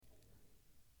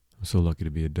I'm so lucky to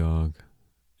be a dog.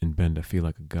 In Bend, I feel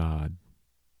like a god.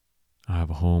 I have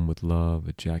a home with love,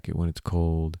 a jacket when it's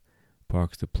cold,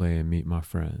 parks to play and meet my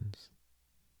friends.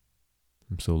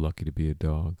 I'm so lucky to be a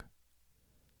dog.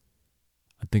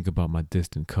 I think about my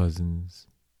distant cousins,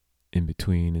 in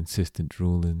between insistent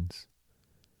droolings.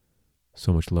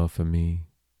 So much love for me,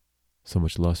 so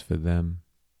much lust for them.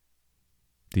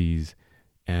 These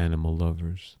animal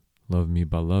lovers love me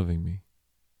by loving me.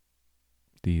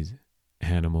 These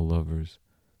animal lovers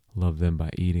love them by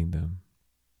eating them.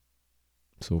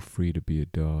 So free to be a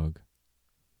dog.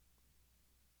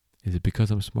 Is it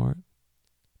because I'm smart?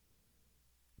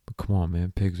 But come on,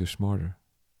 man, pigs are smarter.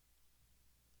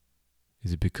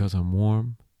 Is it because I'm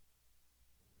warm?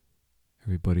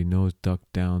 Everybody knows duck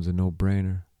down's a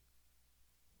no-brainer.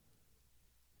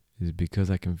 Is it because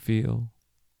I can feel?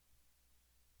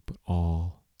 But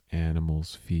all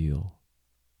animals feel.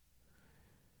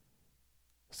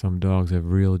 Some dogs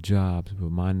have real jobs, but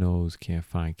my nose can't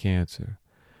find cancer.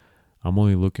 I'm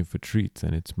only looking for treats,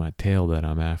 and it's my tail that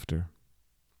I'm after.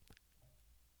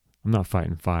 I'm not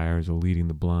fighting fires or leading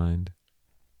the blind.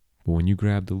 But when you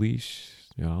grab the leash,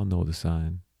 I'll know the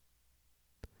sign.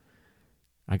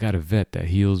 I got a vet that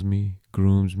heals me,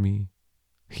 grooms me.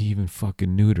 He even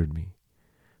fucking neutered me.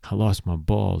 I lost my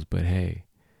balls, but hey,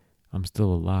 I'm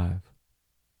still alive.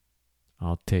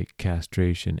 I'll take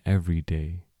castration every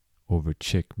day over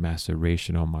chick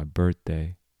maceration on my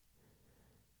birthday.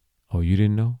 Oh, you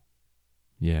didn't know?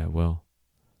 Yeah, well,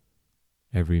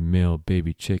 every male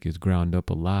baby chick is ground up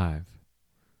alive.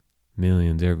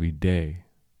 Millions every day,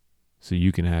 so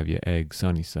you can have your egg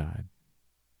sunny side.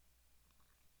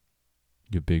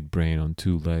 Your big brain on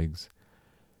two legs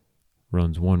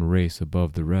runs one race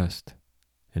above the rest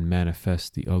and manifests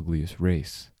the ugliest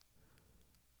race.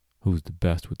 Who's the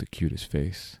best with the cutest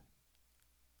face?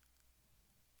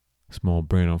 Small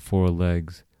brain on four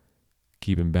legs,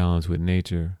 keeping balance with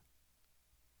nature.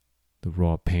 The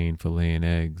raw pain for laying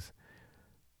eggs,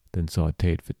 then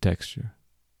sauteed for texture.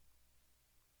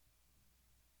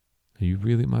 Are you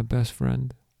really my best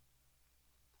friend?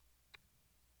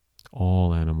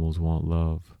 All animals want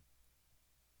love,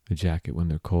 a jacket when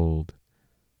they're cold,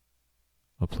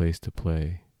 a place to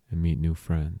play and meet new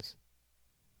friends.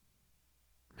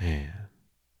 Man,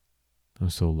 I'm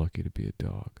so lucky to be a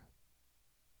dog.